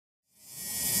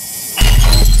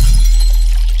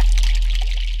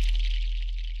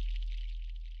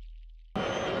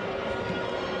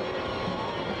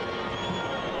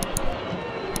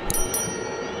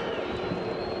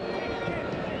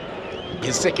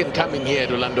his second coming here at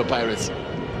Orlando Pirates.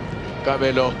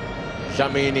 Kabelo,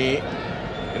 Dlamini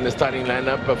in the starting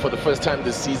lineup for the first time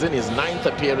this season, his 9th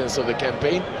appearance of the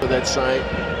campaign. To that side.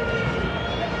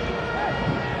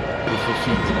 For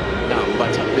feet. Now,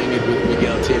 but I'm playing it with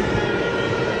Miguel Tim.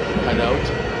 And out.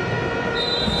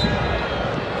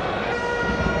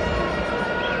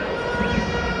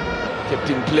 Kept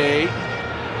in play.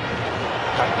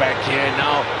 Cut back here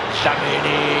now.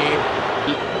 Dlamini.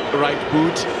 Right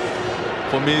boot.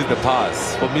 For me, it's the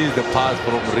pass. For me, it's the pass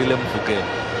from Rilem Fouke.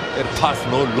 A pass,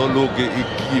 no look.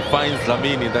 He finds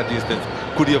Dlamini in that instance.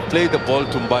 Could he have played the ball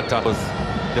to Mbata?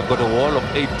 They've got a wall of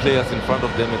 8 players in front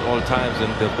of them at all times,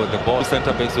 and they've got the ball.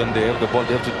 Centre backs, when they have the ball,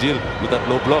 they have to deal with that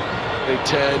low block.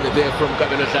 Return there from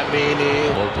Kabelo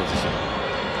Dlamini. Ball position.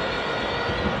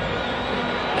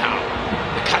 Now,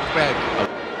 the cutback.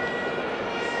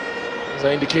 As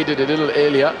I indicated a little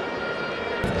earlier.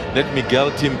 Let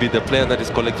Miguel Tim be the player that is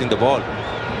collecting the ball.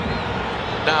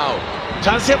 Now,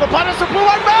 chance here for Pirates to pull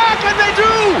one back, and they do!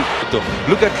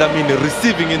 Look at Dlamini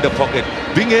receiving in the pocket,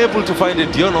 being able to find a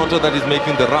Dionoto that is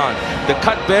making the run. The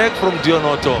cut back from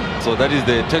Dionoto. So that is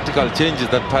the tactical changes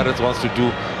that Pirates wants to do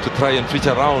to try and switch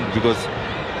around, because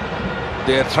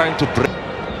they are trying to break.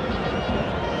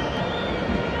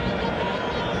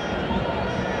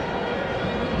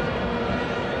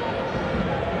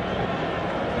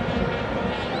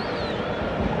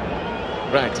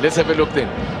 Right, let's have a look then.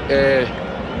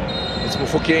 It's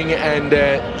Mufokeng and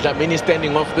Dlamini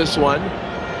standing off this one.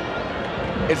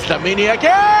 It's Dlamini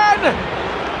again!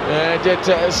 Did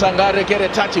Sangare get a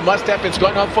touch? He must have. It's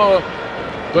gone off for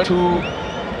 2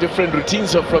 different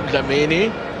routines from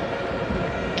Dlamini.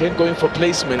 Again going for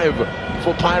placement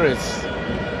for Pirates.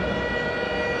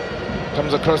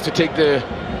 Comes across to take the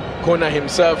corner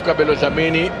himself, Kabelo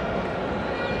Dlamini.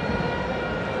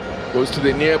 Goes to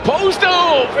the near post.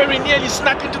 Oh, very nearly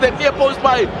snuck into the near post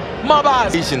by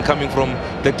Mabas. Coming from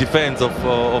the defense of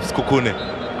Sekhukhune.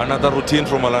 Another routine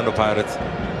from Orlando Pirates.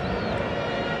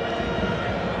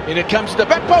 And it comes to the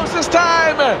back post this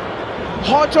time.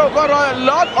 Hoto got a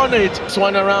lot on it.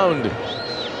 Swan around.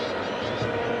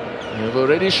 They've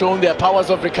already shown their powers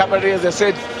of recovery, as I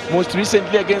said, most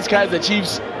recently against Kaizer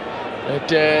Chiefs.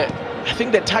 But I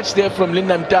think the touch there from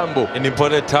Lindam Tambo. An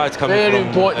important touch coming very from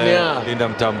important, yeah.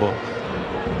 Lindam Tambo.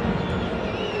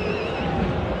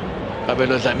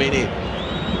 Kabelo Dlamini.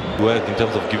 Work in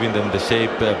terms of giving them the shape,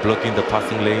 blocking the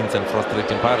passing lanes and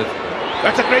frustrating Pirates.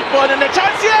 That's a great ball and a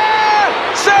chance here!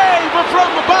 Save from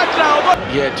Butler.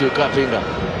 Here to Kapinga.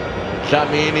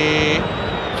 Dlamini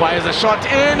fires a shot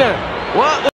in.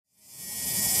 Well,